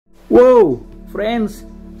Whoa, friends,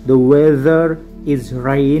 the weather is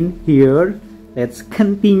rain here. Let's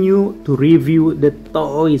continue to review the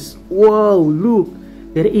toys. Whoa, look,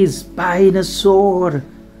 there is Spinosaur,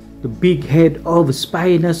 the big head of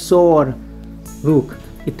Spinosaur. Look,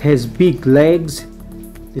 it has big legs.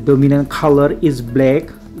 The dominant color is black.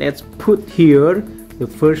 Let's put here the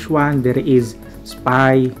first one. There is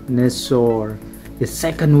Spinosaur. The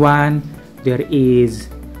second one, there is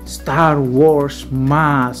Star Wars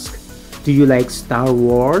mask. Do you like Star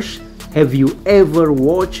Wars? Have you ever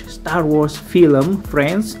watched Star Wars film,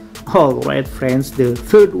 friends? Alright, friends, the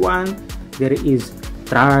third one, there is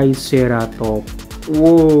Triceratops.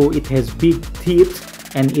 Whoa, it has big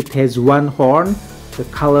teeth and it has one horn. The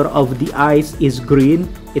color of the eyes is green.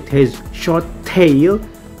 It has short tail.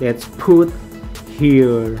 Let's put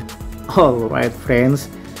here. Alright, friends,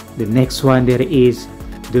 the next one, there is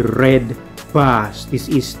the red bass. This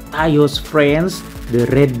is Tayo's friends. The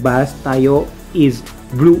red bass. Tayo is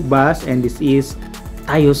blue bass, and this is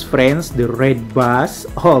Tayo's friends, the red bass.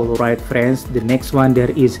 Alright, friends, the next one,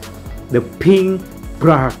 there is the pink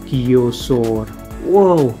Brachiosaurus.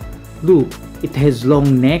 Whoa, look, it has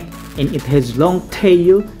long neck and it has long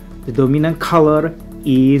tail. The dominant color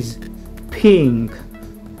is pink.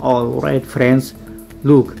 Alright, friends,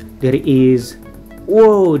 look, there is,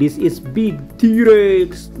 whoa, this is big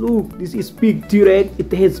T-Rex. Look, this is big T-Rex.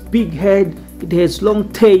 It has big head, it has long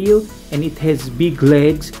tail, and it has big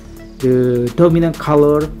legs. The dominant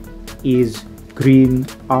color is green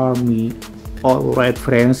army. Alright,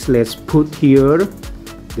 friends, let's put here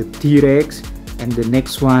the T-Rex. And the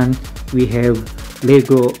next one, we have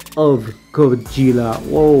Lego of Godzilla.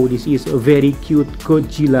 Whoa, this is a very cute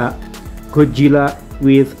Godzilla. Godzilla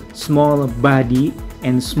with small body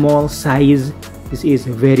and small size. This is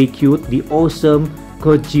very cute, the awesome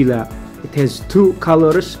Godzilla. It has two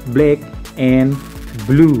colors, black and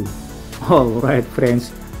blue. Alright,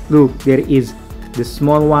 friends, look, there is the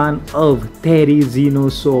small one of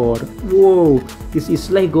Dinosaur. Whoa, this is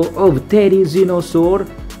Lego of Dinosaur.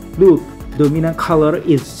 Look, dominant color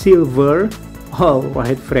is silver.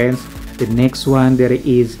 Alright, friends, the next one, there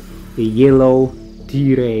is the yellow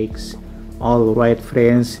T-Rex. Alright,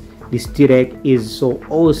 friends, this T-Rex is so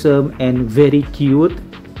awesome and very cute.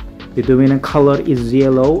 The dominant color is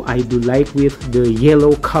yellow. I do like with the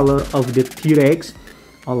yellow color of the T-Rex.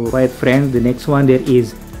 Alright, friends, the next one, there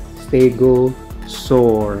is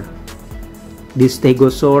Stegosaurus. This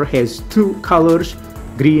Stegosaurus has two colors,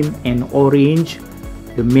 green and orange.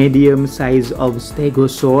 The medium size of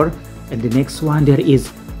Stegosaurus. And the next one, there is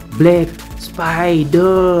black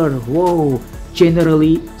spider. Whoa,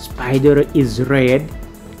 generally spider is red,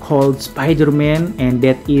 called Spider-Man, and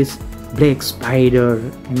that is black spider.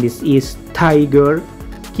 And this is tiger,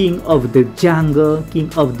 king of the jungle,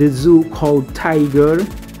 king of the zoo, called tiger,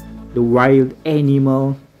 the wild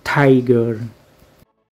animal tiger.